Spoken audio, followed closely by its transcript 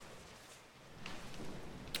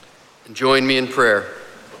Join me in prayer.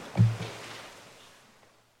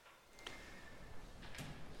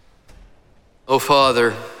 Oh,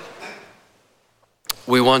 Father,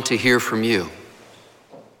 we want to hear from you.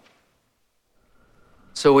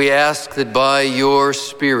 So we ask that by your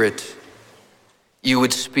Spirit, you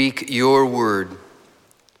would speak your word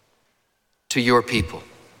to your people,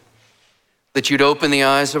 that you'd open the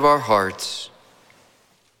eyes of our hearts,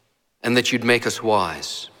 and that you'd make us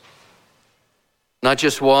wise. Not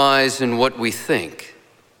just wise in what we think,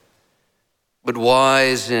 but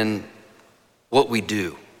wise in what we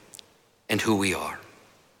do and who we are.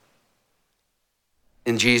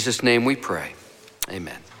 In Jesus' name we pray,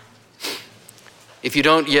 amen. If you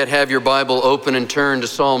don't yet have your Bible open and turn to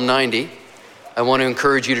Psalm 90, I want to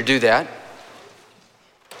encourage you to do that,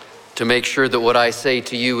 to make sure that what I say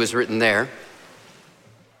to you is written there.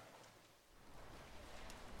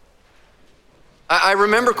 I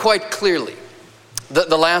remember quite clearly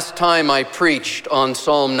the last time I preached on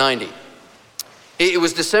Psalm 90. It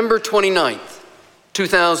was December 29th,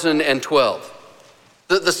 2012.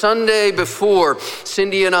 The Sunday before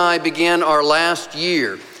Cindy and I began our last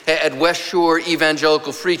year at West Shore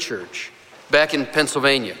Evangelical Free Church back in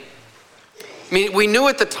Pennsylvania. I mean, we knew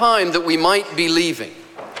at the time that we might be leaving,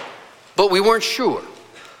 but we weren't sure.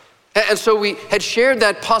 And so we had shared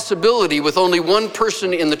that possibility with only one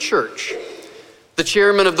person in the church, the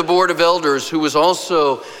chairman of the board of elders, who was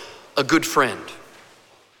also a good friend.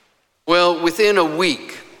 Well, within a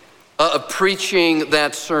week of preaching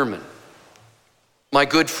that sermon, my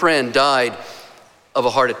good friend died of a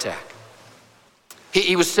heart attack.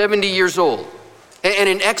 He was 70 years old and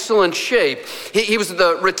in excellent shape. He was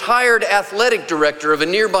the retired athletic director of a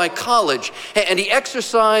nearby college, and he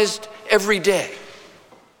exercised every day.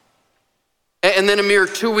 And then a mere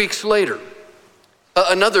 2 weeks later,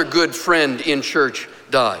 another good friend in church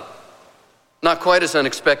died. Not quite as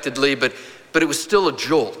unexpectedly, but it was still a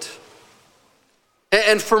jolt.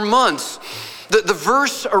 And for months, the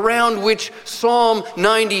verse around which Psalm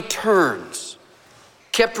 90 turns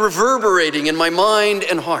kept reverberating in my mind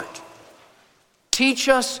and heart. Teach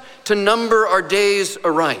us to number our days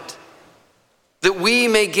aright, that we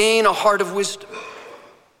may gain a heart of wisdom.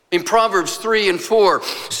 In Proverbs 3 and 4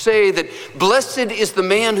 say that blessed is the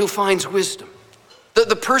man who finds wisdom,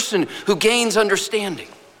 the person who gains understanding.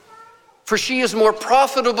 For she is more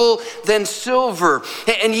profitable than silver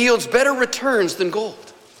and yields better returns than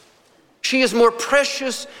gold. She is more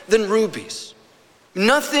precious than rubies.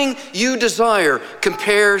 Nothing you desire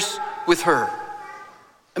compares with her.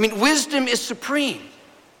 I mean, wisdom is supreme.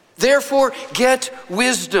 Therefore, get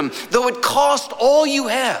wisdom. Though it cost all you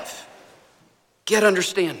have, get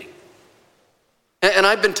understanding. And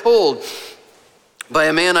I've been told by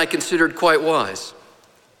a man I considered quite wise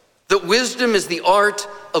that wisdom is the art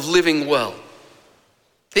of living well.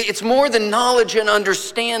 It's more than knowledge and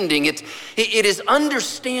understanding. It is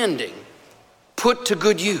understanding put to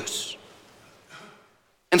good use.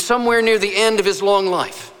 And somewhere near the end of his long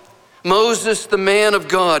life, Moses, the man of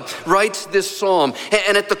God, writes this psalm.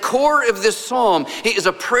 And at the core of this psalm is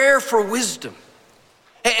a prayer for wisdom.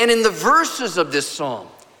 And in the verses of this psalm,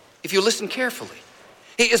 if you listen carefully,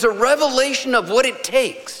 it is a revelation of what it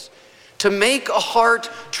takes to make a heart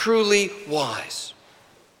truly wise.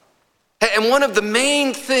 And one of the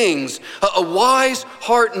main things a wise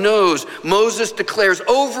heart knows, Moses declares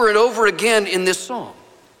over and over again in this psalm,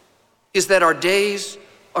 is that our days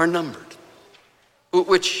are numbered,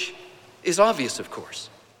 which is obvious, of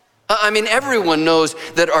course. I mean, everyone knows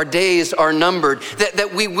that our days are numbered,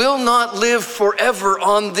 that we will not live forever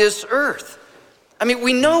on this earth. I mean,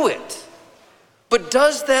 we know it. But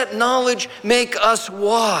does that knowledge make us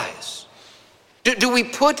wise? Do we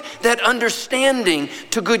put that understanding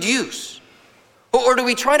to good use? Or do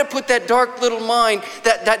we try to put that dark little mind,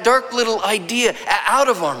 that dark little idea out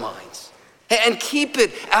of our minds and keep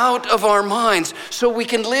it out of our minds so we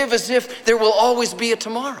can live as if there will always be a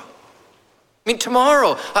tomorrow? I mean,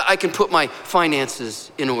 tomorrow I can put my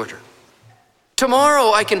finances in order.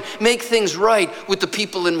 Tomorrow I can make things right with the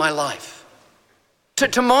people in my life.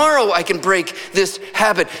 Tomorrow I can break this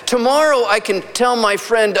habit. Tomorrow I can tell my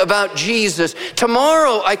friend about Jesus.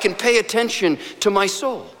 Tomorrow I can pay attention to my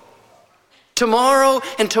soul. Tomorrow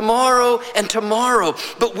and tomorrow and tomorrow.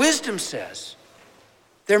 But wisdom says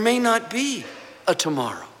there may not be a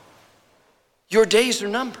tomorrow. Your days are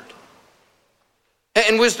numbered.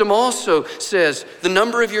 And wisdom also says the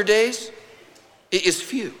number of your days is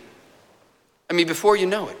few. I mean, before you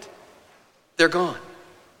know it, they're gone.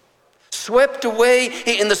 Swept away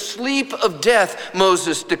in the sleep of death,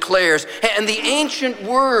 Moses declares. And the ancient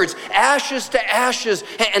words, ashes to ashes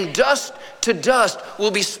and dust to dust,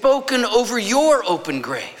 will be spoken over your open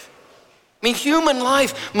grave. I mean, human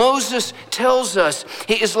life, Moses tells us,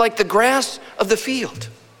 is like the grass of the field.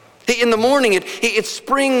 In the morning, it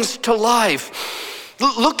springs to life,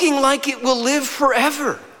 looking like it will live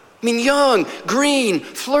forever. I mean, young, green,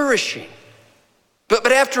 flourishing.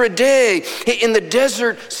 But after a day in the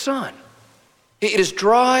desert sun, it is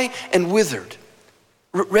dry and withered,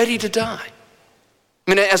 ready to die.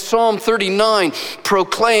 I mean, as Psalm 39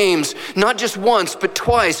 proclaims, not just once, but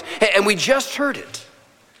twice, and we just heard it,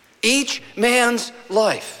 each man's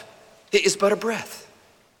life is but a breath.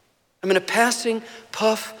 I mean, a passing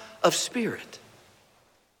puff of spirit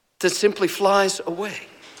that simply flies away.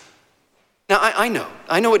 Now, I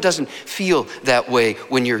know it doesn't feel that way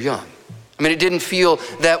when you're young. I mean, it didn't feel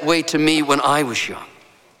that way to me when I was young.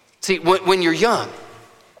 See, when you're young,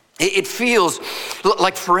 it feels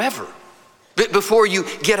like forever before you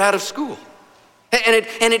get out of school. And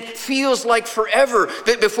it feels like forever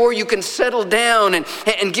before you can settle down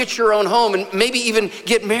and get your own home and maybe even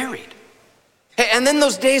get married. And then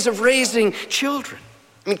those days of raising children.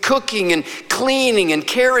 I mean, cooking and cleaning and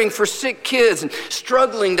caring for sick kids and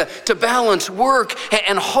struggling to balance work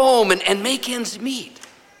and home and make ends meet.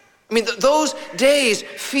 I mean, those days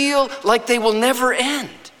feel like they will never end.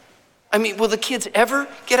 I mean, will the kids ever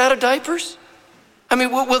get out of diapers? I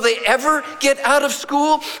mean, will they ever get out of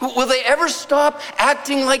school? Will they ever stop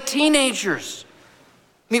acting like teenagers?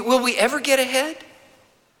 I mean, will we ever get ahead?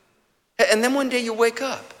 And then one day you wake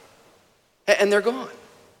up and they're gone.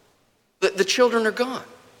 The children are gone.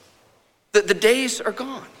 The days are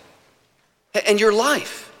gone. And your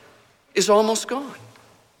life is almost gone.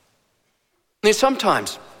 I mean,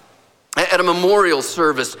 sometimes at a memorial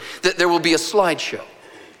service, there will be a slideshow.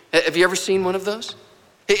 Have you ever seen one of those?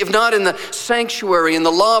 If not, in the sanctuary, in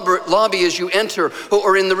the lobby as you enter,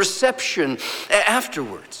 or in the reception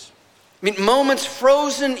afterwards. I mean, moments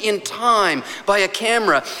frozen in time by a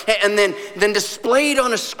camera and then displayed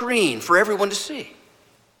on a screen for everyone to see.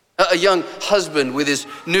 A young husband with his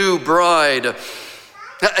new bride,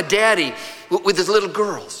 a daddy with his little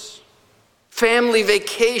girls, family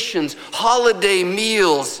vacations, holiday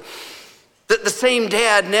meals. The same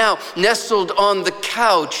dad now nestled on the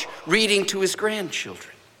couch reading to his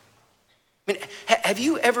grandchildren. I mean, have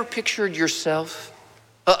you ever pictured yourself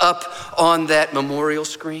up on that memorial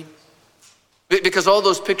screen? Because all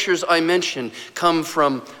those pictures I mentioned come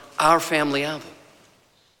from our family album.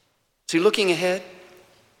 See, looking ahead,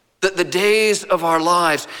 the days of our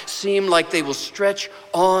lives seem like they will stretch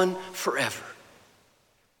on forever.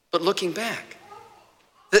 But looking back,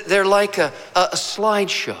 they're like a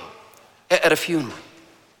slideshow at a funeral.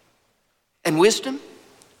 And wisdom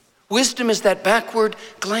is that backward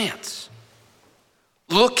glance,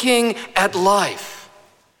 looking at life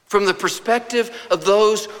from the perspective of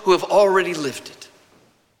those who have already lived it.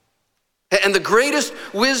 And the greatest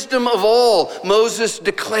wisdom of all, Moses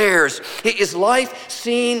declares, is life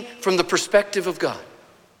seen from the perspective of God.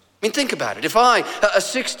 I mean, think about it. If I, a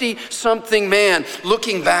 60-something man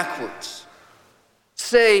looking backwards,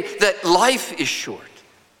 say that life is short,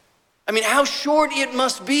 I mean, how short it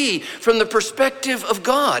must be from the perspective of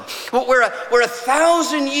God. Where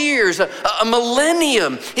 1,000 years, a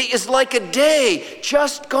millennium, is like a day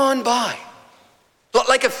just gone by,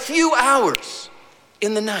 like a few hours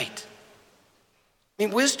in the night. I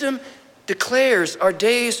mean, wisdom declares our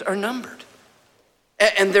days are numbered,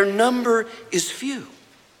 and their number is few.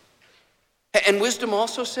 And wisdom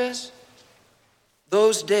also says,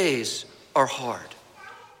 those days are hard.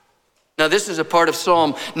 Now, this is a part of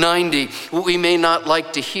Psalm 90 we may not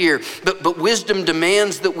like to hear, but wisdom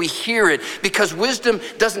demands that we hear it, because wisdom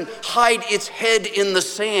doesn't hide its head in the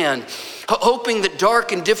sand, hoping that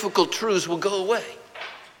dark and difficult truths will go away.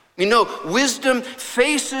 You know, wisdom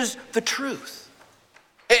faces the truth,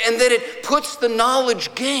 and that it puts the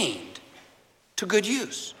knowledge gained to good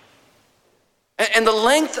use. And the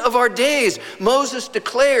length of our days, Moses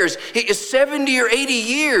declares, is 70 or 80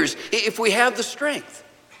 years if we have the strength.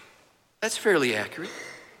 That's fairly accurate.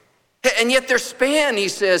 And yet their span, he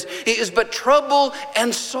says, is but trouble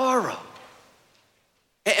and sorrow.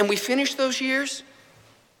 And we finish those years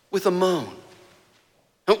with a moan.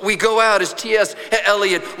 We go out, as T.S.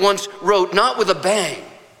 Eliot once wrote, not with a bang,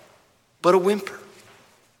 but a whimper.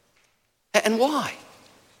 And why?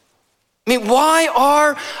 I mean, why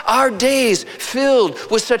are our days filled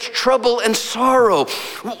with such trouble and sorrow?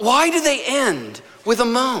 Why do they end with a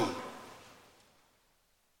moan?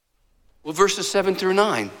 Well, verses 7 through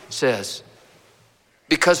 9 says,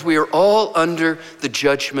 because we are all under the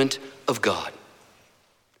judgment of God.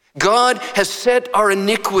 God has set our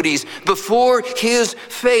iniquities before his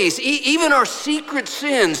face, even our secret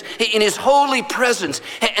sins in his holy presence.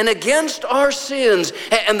 And against our sins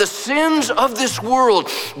and the sins of this world,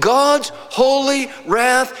 God's holy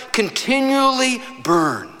wrath continually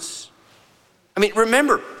burns. I mean,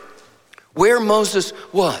 remember where Moses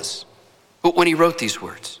was when he wrote these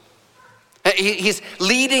words. He's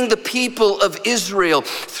leading the people of Israel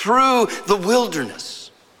through the wilderness.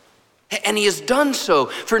 And he has done so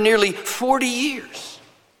for nearly 40 years.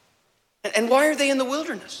 And why are they in the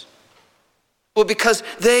wilderness? Well, because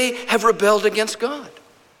they have rebelled against God.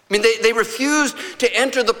 I mean, they refused to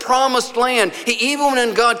enter the promised land. Even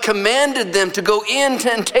when God commanded them to go in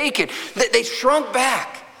and take it, they shrunk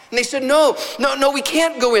back. And they said, no, we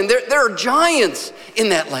can't go in. There are giants in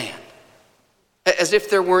that land. As if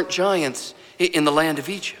there weren't giants in the land of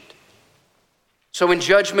Egypt. So in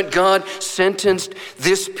judgment, God sentenced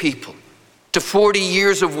this people to 40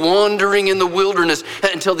 years of wandering in the wilderness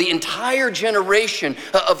until the entire generation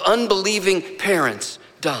of unbelieving parents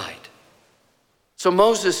died. So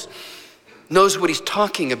Moses knows what he's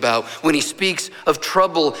talking about when he speaks of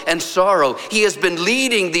trouble and sorrow. He has been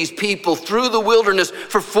leading these people through the wilderness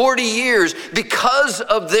for 40 years because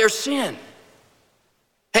of their sin.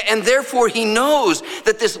 And therefore he knows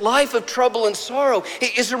that this life of trouble and sorrow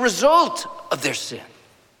is a result of their sin.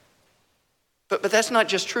 But that's not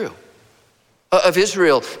just true of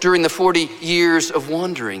Israel during the 40 years of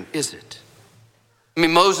wandering, is it? I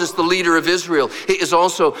mean, Moses, the leader of Israel, is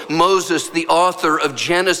also Moses, the author of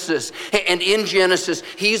Genesis. And in Genesis,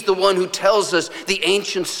 he's the one who tells us the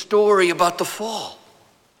ancient story about the fall.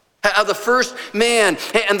 How the first man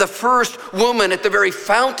and the first woman at the very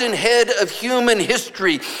fountainhead of human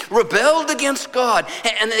history rebelled against God,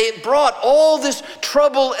 and they brought all this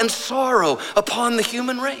trouble and sorrow upon the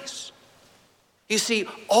human race. You see,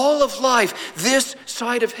 all of life this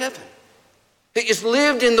side of heaven is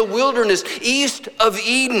lived in the wilderness east of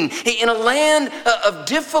Eden, in a land of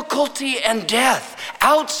difficulty and death,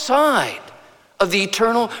 outside of the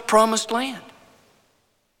eternal promised land.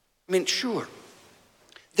 I mean, sure,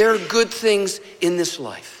 there are good things in this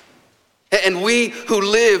life. And we who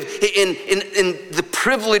live in the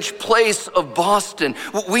privileged place of Boston,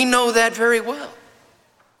 we know that very well.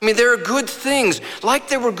 I mean, there are good things, like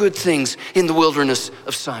there were good things in the wilderness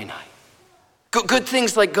of Sinai. Good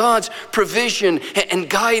things like God's provision and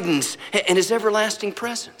guidance and his everlasting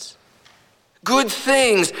presence. Good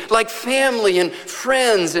things like family and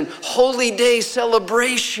friends and holy day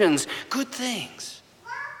celebrations. Good things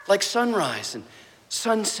like sunrise and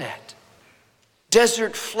sunset,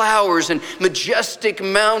 desert flowers and majestic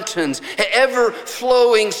mountains,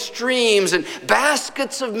 ever-flowing streams and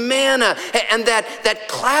baskets of manna, and that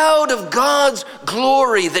cloud of God's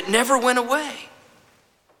glory that never went away.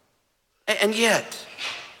 And yet,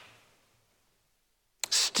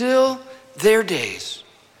 still their days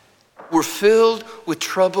were filled with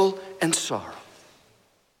trouble and sorrow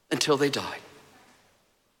until they died.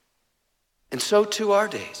 And so too our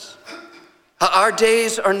days. Our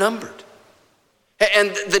days are numbered.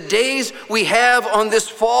 And the days we have on this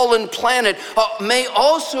fallen planet may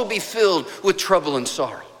also be filled with trouble and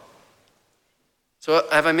sorrow. So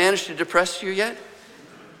have I managed to depress you yet?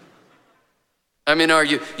 I mean, are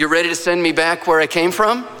you ready to send me back where I came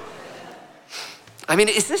from? I mean,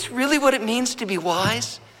 is this really what it means to be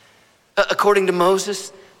wise, according to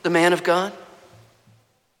Moses, the man of God?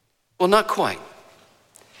 Well, not quite.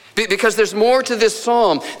 Because there's more to this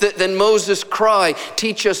psalm than Moses' cry,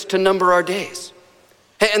 teach us to number our days.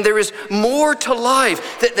 And there is more to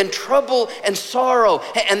life than trouble and sorrow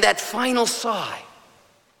and that final sigh.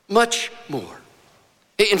 Much more.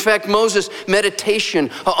 In fact, Moses'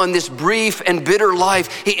 meditation on this brief and bitter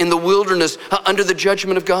life in the wilderness under the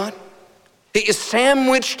judgment of God, he is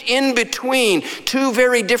sandwiched in between two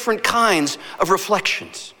very different kinds of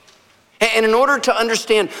reflections. And in order to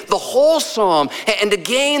understand the whole psalm and to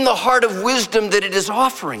gain the heart of wisdom that it is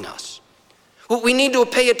offering us, we need to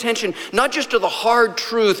pay attention not just to the hard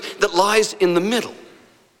truth that lies in the middle,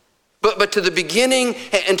 but to the beginning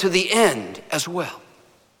and to the end as well.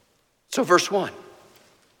 So verse 1,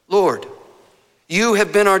 Lord, you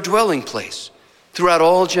have been our dwelling place throughout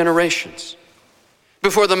all generations.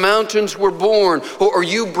 Before the mountains were born, or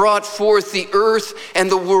you brought forth the earth and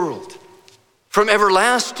the world. From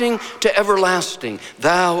everlasting to everlasting,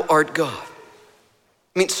 thou art God.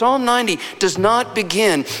 I mean, Psalm 90 does not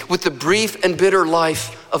begin with the brief and bitter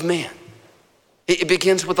life of man. It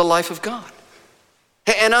begins with the life of God.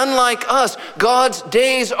 And unlike us, God's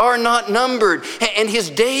days are not numbered, and his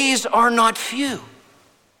days are not few.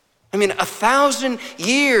 I mean, 1,000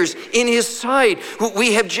 years in his sight, what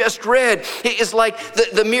we have just read, is like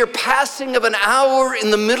the mere passing of an hour in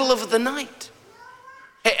the middle of the night.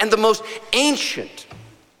 And the most ancient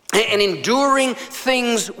and enduring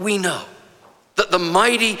things we know, the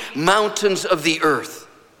mighty mountains of the earth,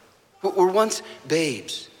 were once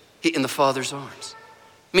babes in the Father's arms.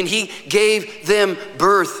 I mean, he gave them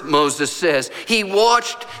birth, Moses says. He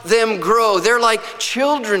watched them grow. They're like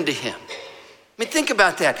children to him. I mean, think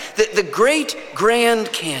about that. The great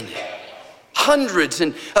Grand Canyon, hundreds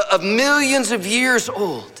of millions of years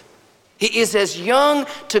old. He is as young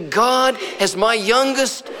to God as my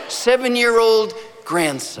youngest 7-year-old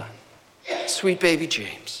grandson, sweet baby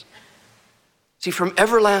James. See, from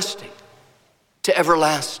everlasting to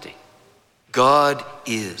everlasting, God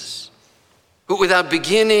is. Without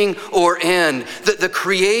beginning or end, the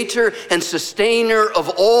creator and sustainer of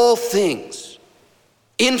all things,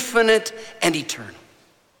 infinite and eternal.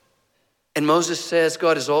 And Moses says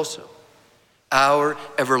God is also our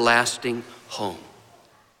everlasting home.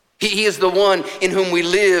 He is the one in whom we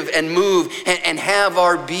live and move and have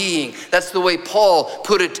our being. That's the way Paul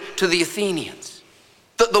put it to the Athenians.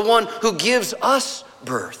 The one who gives us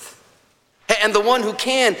birth, and the one who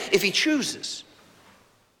can, if he chooses,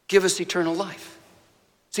 give us eternal life.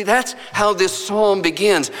 See, that's how this psalm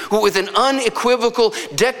begins, with an unequivocal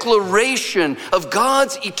declaration of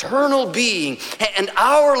God's eternal being and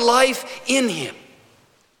our life in him.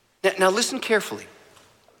 Now listen carefully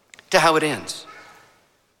to how it ends.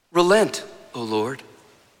 Relent, O Lord.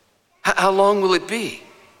 How long will it be?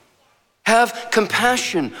 Have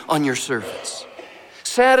compassion on your servants.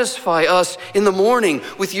 Satisfy us in the morning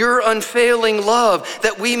with your unfailing love,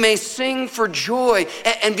 that we may sing for joy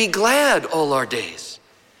and be glad all our days.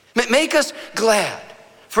 Make us glad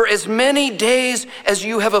for as many days as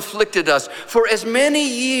you have afflicted us, for as many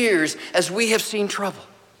years as we have seen trouble.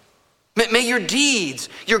 May your deeds,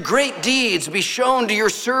 your great deeds, be shown to your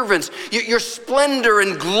servants, your splendor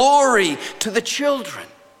and glory to the children.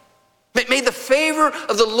 May the favor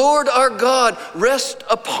of the Lord our God rest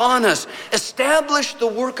upon us. Establish the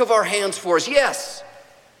work of our hands for us. Yes,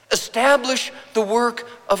 establish the work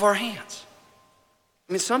of our hands.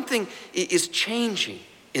 I mean, something is changing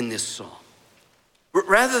in this psalm.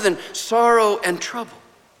 Rather than sorrow and trouble,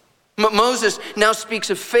 Moses now speaks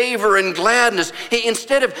of favor and gladness.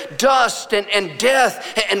 Instead of dust and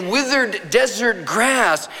death and withered desert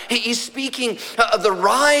grass, he's speaking of the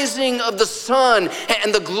rising of the sun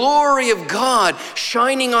and the glory of God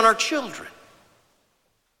shining on our children.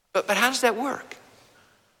 But how does that work?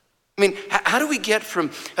 I mean, how do we get from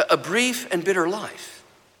a brief and bitter life,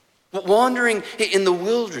 wandering in the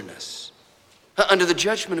wilderness under the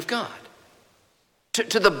judgment of God,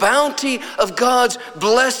 to the bounty of God's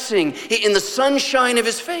blessing in the sunshine of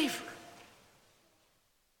his favor?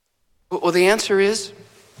 Well, the answer is,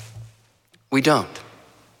 we don't.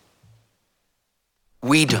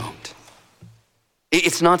 We don't.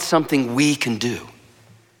 It's not something we can do.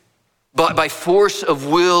 By force of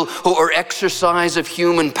will or exercise of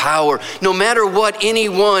human power, no matter what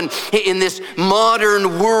anyone in this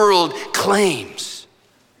modern world claims.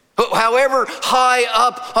 However high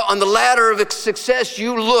up on the ladder of success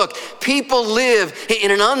you look, people live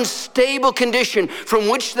in an unstable condition from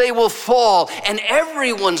which they will fall, and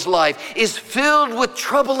everyone's life is filled with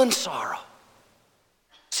trouble and sorrow.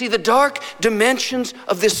 See, the dark dimensions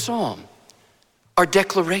of this psalm are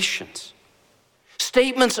declarations,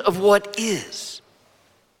 statements of what is.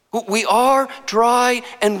 We are dry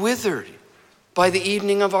and withered by the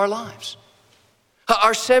evening of our lives.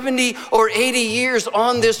 Our 70 or 80 years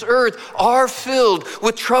on this earth are filled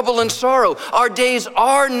with trouble and sorrow. Our days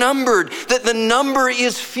are numbered, that the number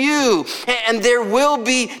is few, and there will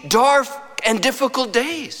be dark and difficult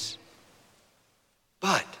days.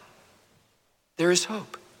 But there is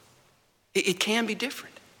hope. It can be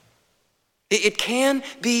different. It can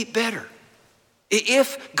be better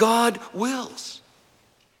if God wills.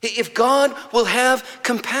 If God will have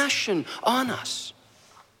compassion on us.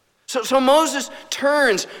 So Moses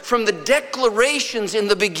turns from the declarations in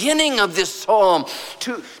the beginning of this psalm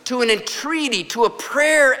to an entreaty, to a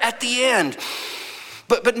prayer at the end.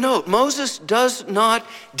 But note, Moses does not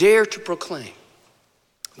dare to proclaim,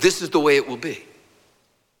 this is the way it will be.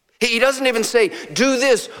 He doesn't even say, do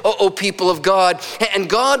this, O people of God, and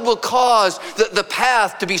God will cause the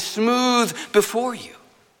path to be smooth before you.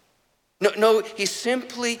 No, he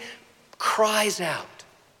simply cries out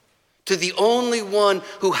to the only one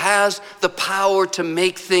who has the power to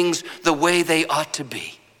make things the way they ought to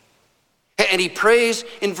be. And he prays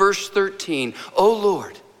in verse 13, O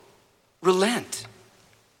Lord, relent.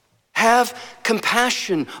 Have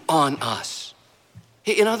compassion on us.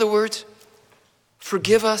 In other words,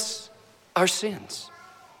 forgive us our sins.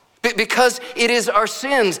 Because it is our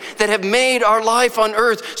sins that have made our life on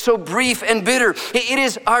earth so brief and bitter. It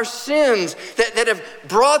is our sins that have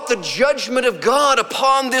brought the judgment of God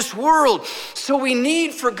upon this world. So we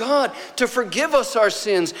need for God to forgive us our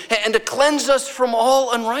sins and to cleanse us from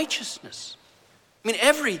all unrighteousness. I mean,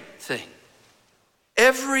 everything,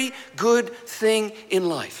 every good thing in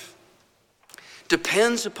life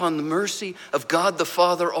depends upon the mercy of God the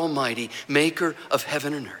Father Almighty, maker of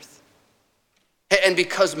heaven and earth. And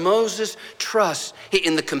because Moses trusts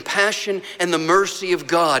in the compassion and the mercy of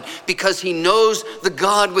God, because he knows the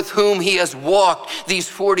God with whom he has walked these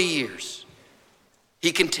 40 years,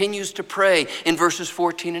 he continues to pray in verses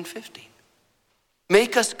 14 and 15.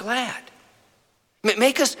 Make us glad.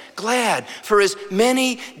 Make us glad for as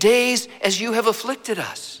many days as you have afflicted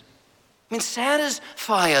us. I mean,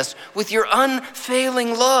 satisfy us with your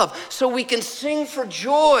unfailing love so we can sing for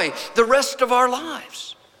joy the rest of our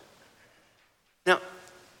lives. Now,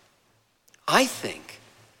 I think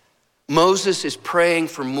Moses is praying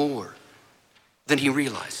for more than he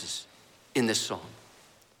realizes in this psalm.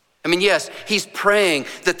 I mean, yes, he's praying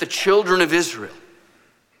that the children of Israel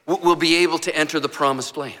will be able to enter the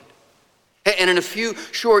promised land. And in a few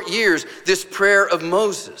short years, this prayer of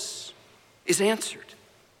Moses is answered.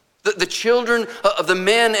 The children of the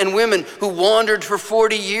men and women who wandered for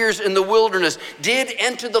 40 years in the wilderness did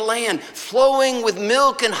enter the land flowing with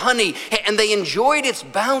milk and honey, and they enjoyed its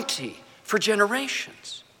bounty for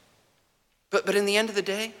generations. But in the end of the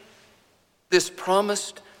day, this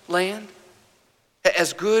promised land,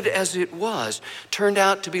 as good as it was, turned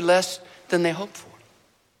out to be less than they hoped for,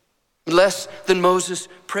 less than Moses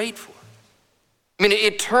prayed for. I mean,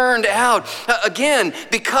 it turned out, again,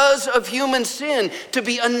 because of human sin, to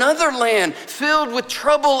be another land filled with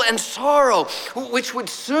trouble and sorrow, which would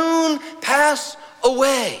soon pass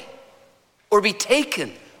away or be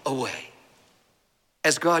taken away,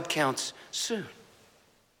 as God counts soon.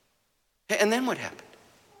 And then what happened?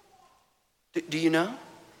 Do you know?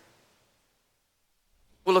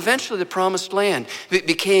 Well, eventually the promised land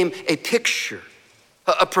became a picture,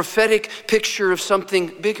 a prophetic picture of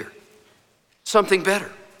something bigger. Something better,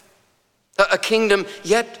 a kingdom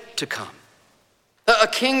yet to come, a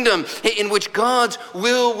kingdom in which God's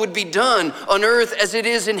will would be done on earth as it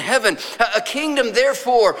is in heaven, a kingdom,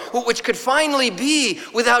 therefore, which could finally be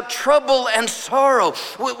without trouble and sorrow,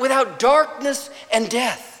 without darkness and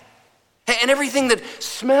death, and everything that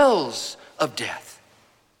smells of death.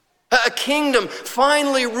 A kingdom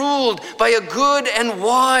finally ruled by a good and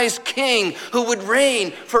wise king who would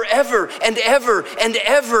reign forever and ever and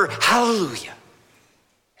ever. Hallelujah.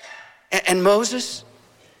 And Moses,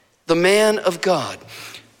 the man of God,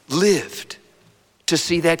 lived to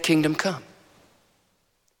see that kingdom come.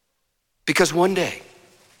 Because one day,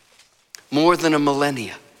 more than a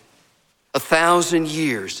millennia, 1,000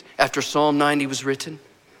 years after Psalm 90 was written,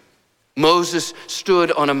 Moses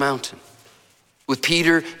stood on a mountain with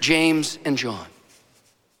Peter, James, and John,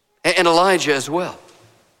 and Elijah as well.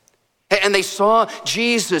 And they saw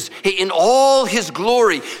Jesus in all his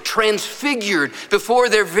glory, transfigured before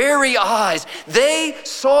their very eyes. They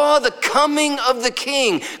saw the coming of the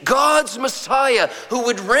King, God's Messiah, who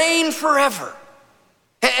would reign forever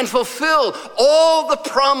and fulfill all the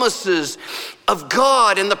promises of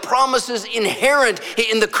God and the promises inherent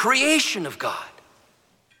in the creation of God.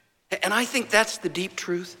 And I think that's the deep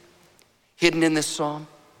truth hidden in this psalm.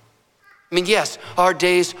 I mean, yes, our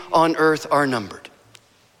days on earth are numbered,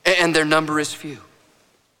 and their number is few,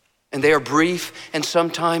 and they are brief and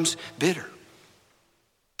sometimes bitter.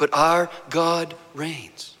 But our God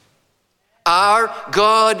reigns. Our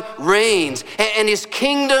God reigns, and his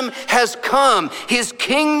kingdom has come. His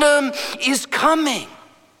kingdom is coming.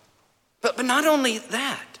 But not only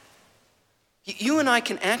that, you and I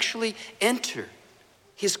can actually enter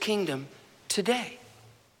his kingdom today.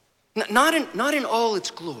 Not in all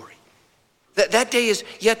its glory. That day is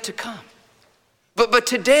yet to come. But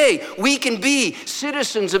today, we can be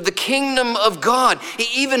citizens of the kingdom of God,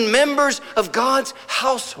 even members of God's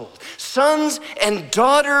household, sons and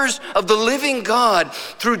daughters of the living God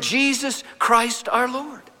through Jesus Christ our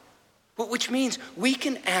Lord. Which means we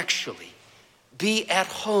can actually be at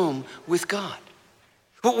home with God.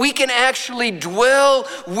 We can actually dwell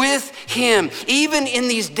with him, even in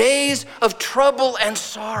these days of trouble and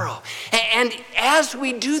sorrow. And as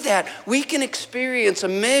we do that, we can experience a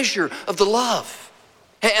measure of the love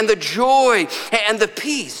and the joy and the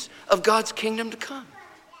peace of God's kingdom to come.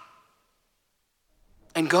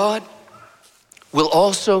 And God will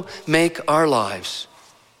also make our lives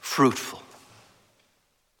fruitful.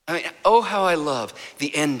 I mean, oh, how I love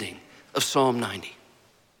the ending of Psalm 90.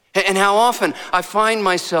 And how often I find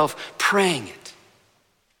myself praying it.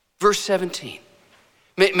 Verse 17,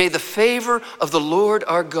 may the favor of the Lord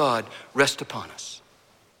our God rest upon us.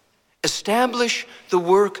 Establish the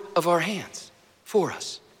work of our hands for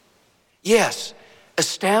us. Yes,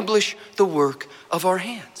 establish the work of our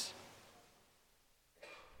hands. I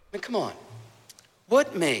mean, come on.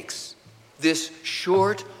 What makes this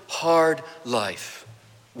short, hard life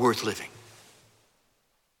worth living?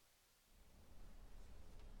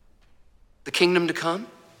 The kingdom to come?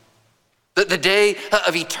 The day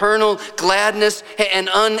of eternal gladness and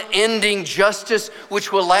unending justice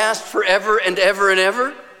which will last forever and ever and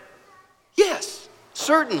ever? Yes,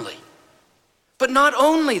 certainly. But not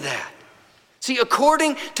only that. See,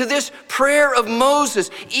 according to this prayer of Moses,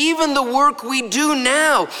 even the work we do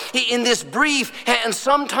now in this brief and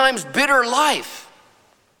sometimes bitter life,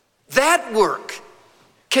 that work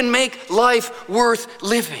can make life worth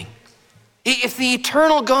living. If the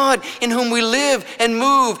eternal God in whom we live and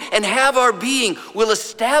move and have our being will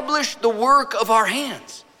establish the work of our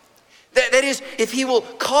hands, that is, if he will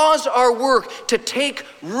cause our work to take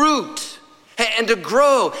root and to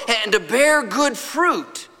grow and to bear good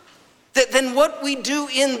fruit, then what we do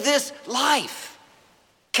in this life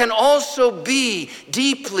can also be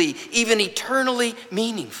deeply, even eternally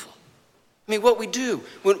meaningful. I mean, what we do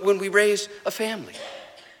when we raise a family,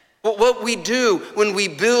 what we do when we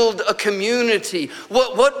build a community,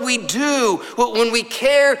 what we do when we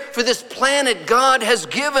care for this planet God has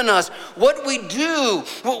given us, what we do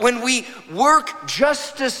when we work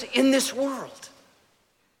justice in this world.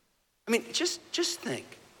 I mean, just think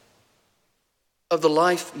of the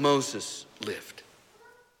life Moses lived.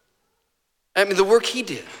 I mean, the work he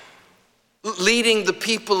did, leading the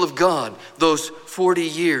people of God those 40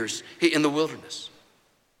 years in the wilderness.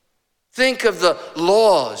 Think of the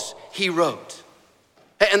laws he wrote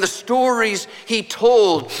and the stories he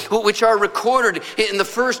told, which are recorded in the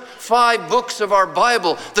first 5 books of our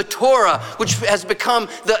Bible, the Torah, which has become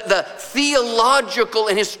the theological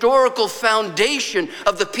and historical foundation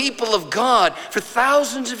of the people of God for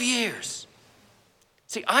thousands of years.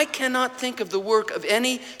 See, I cannot think of the work of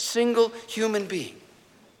any single human being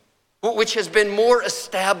which has been more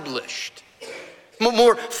established,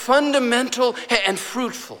 more fundamental and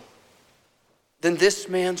fruitful than this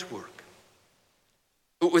man's work,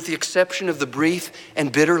 with the exception of the brief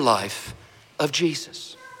and bitter life of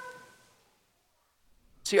Jesus.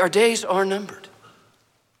 See, our days are numbered.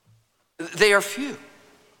 They are few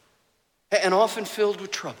and often filled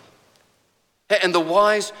with trouble. And the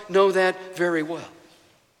wise know that very well.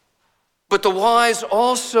 But the wise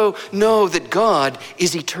also know that God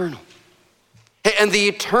is eternal. And the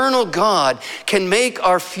eternal God can make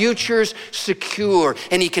our futures secure,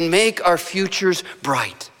 and he can make our futures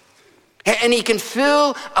bright. And he can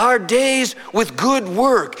fill our days with good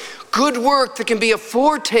work that can be a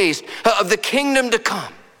foretaste of the kingdom to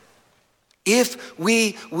come, if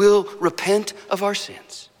we will repent of our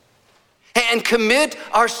sins and commit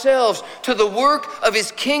ourselves to the work of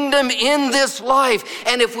his kingdom in this life,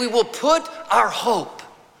 and if we will put our hope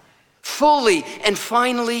fully and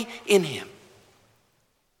finally in him.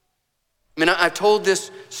 I mean, I've told this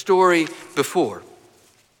story before,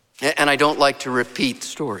 and I don't like to repeat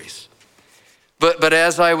stories. But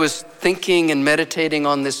as I was thinking and meditating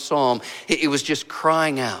on this psalm, it was just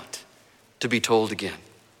crying out to be told again.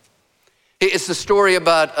 It's the story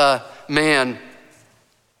about a man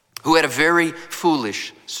who had a very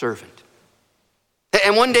foolish servant.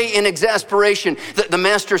 And one day in exasperation, the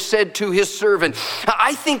master said to his servant,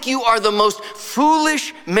 "I think you are the most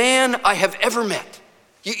foolish man I have ever met.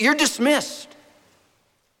 You're dismissed.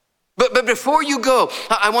 But before you go,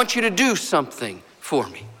 I want you to do something for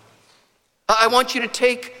me. I want you to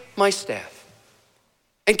take my staff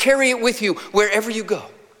and carry it with you wherever you go.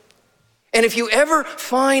 And if you ever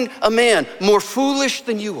find a man more foolish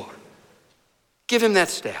than you are, give him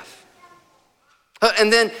that staff."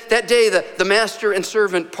 And then that day, the master and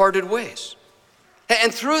servant parted ways.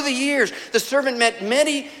 And through the years, the servant met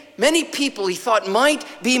many, many people he thought might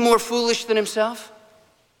be more foolish than himself.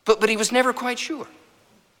 But he was never quite sure.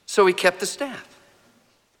 So he kept the staff.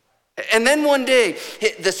 And then one day,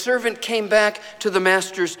 the servant came back to the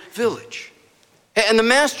master's village. And the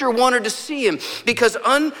master wanted to see him because,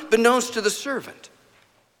 unbeknownst to the servant,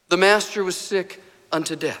 the master was sick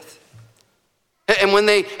unto death. And when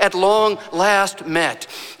they at long last met,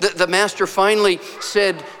 the master finally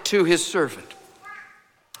said to his servant,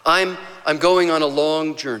 I'm going on a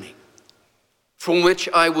long journey from which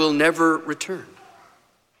I will never return.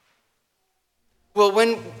 "Well,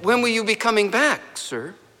 when will you be coming back,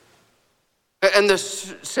 sir?" And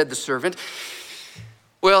said the servant,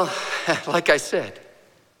 "Well, like I said,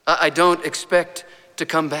 I don't expect to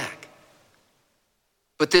come back.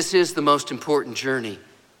 But this is the most important journey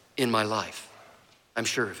in my life. I'm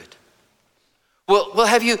sure of it. Well,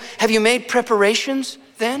 have you made preparations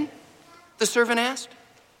then? The servant asked.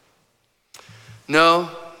 No,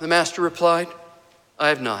 the master replied, I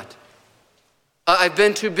have not. I've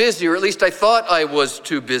been too busy, or at least I thought I was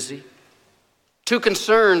too busy, too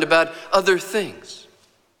concerned about other things.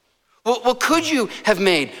 Well, could you have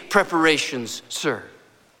made preparations, sir?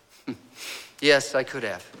 Yes, I could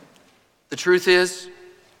have. The truth is,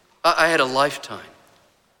 I had a lifetime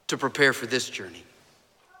to prepare for this journey.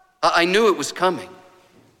 I knew it was coming,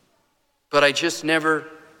 but I just never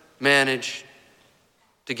managed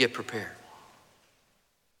to get prepared.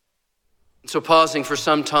 And so pausing for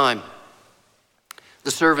some time,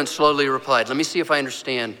 the servant slowly replied, let me see if I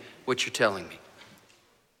understand what you're telling me.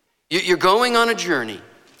 You're going on a journey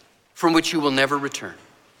from which you will never return.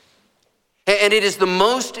 And it is the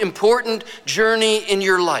most important journey in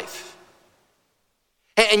your life.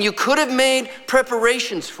 And you could have made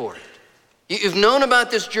preparations for it. You've known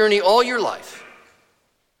about this journey all your life,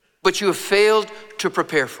 but you have failed to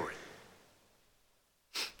prepare for it.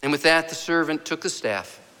 And with that, the servant took the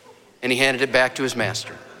staff and he handed it back to his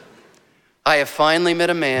master. I have finally met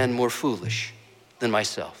a man more foolish than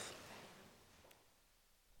myself.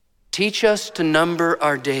 Teach us to number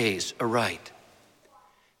our days aright,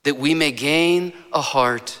 that we may gain a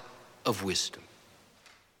heart of wisdom.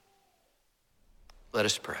 Let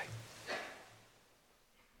us pray.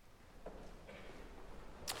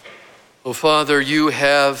 Oh, Father, you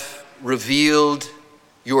have revealed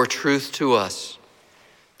your truth to us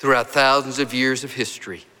throughout thousands of years of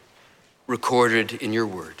history recorded in your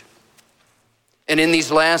word. And in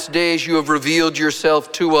these last days, you have revealed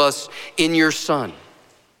yourself to us in your Son,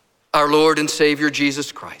 our Lord and Savior,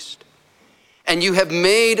 Jesus Christ. And you have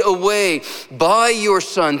made a way by your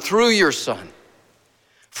Son, through your Son,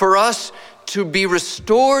 for us to be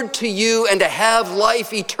restored to you and to have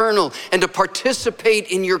life eternal and to participate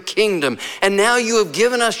in your kingdom. And now you have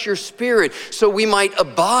given us your Spirit so we might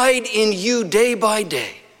abide in you day by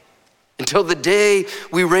day until the day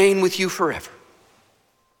we reign with you forever.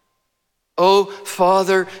 Oh,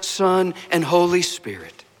 Father, Son, and Holy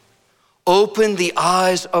Spirit, open the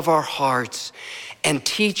eyes of our hearts and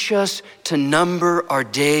teach us to number our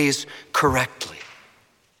days correctly,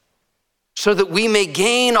 so that we may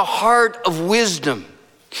gain a heart of wisdom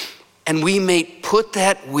and we may put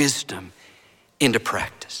that wisdom into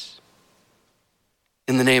practice.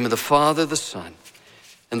 In the name of the Father, the Son,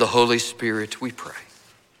 and the Holy Spirit, we pray.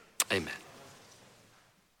 Amen.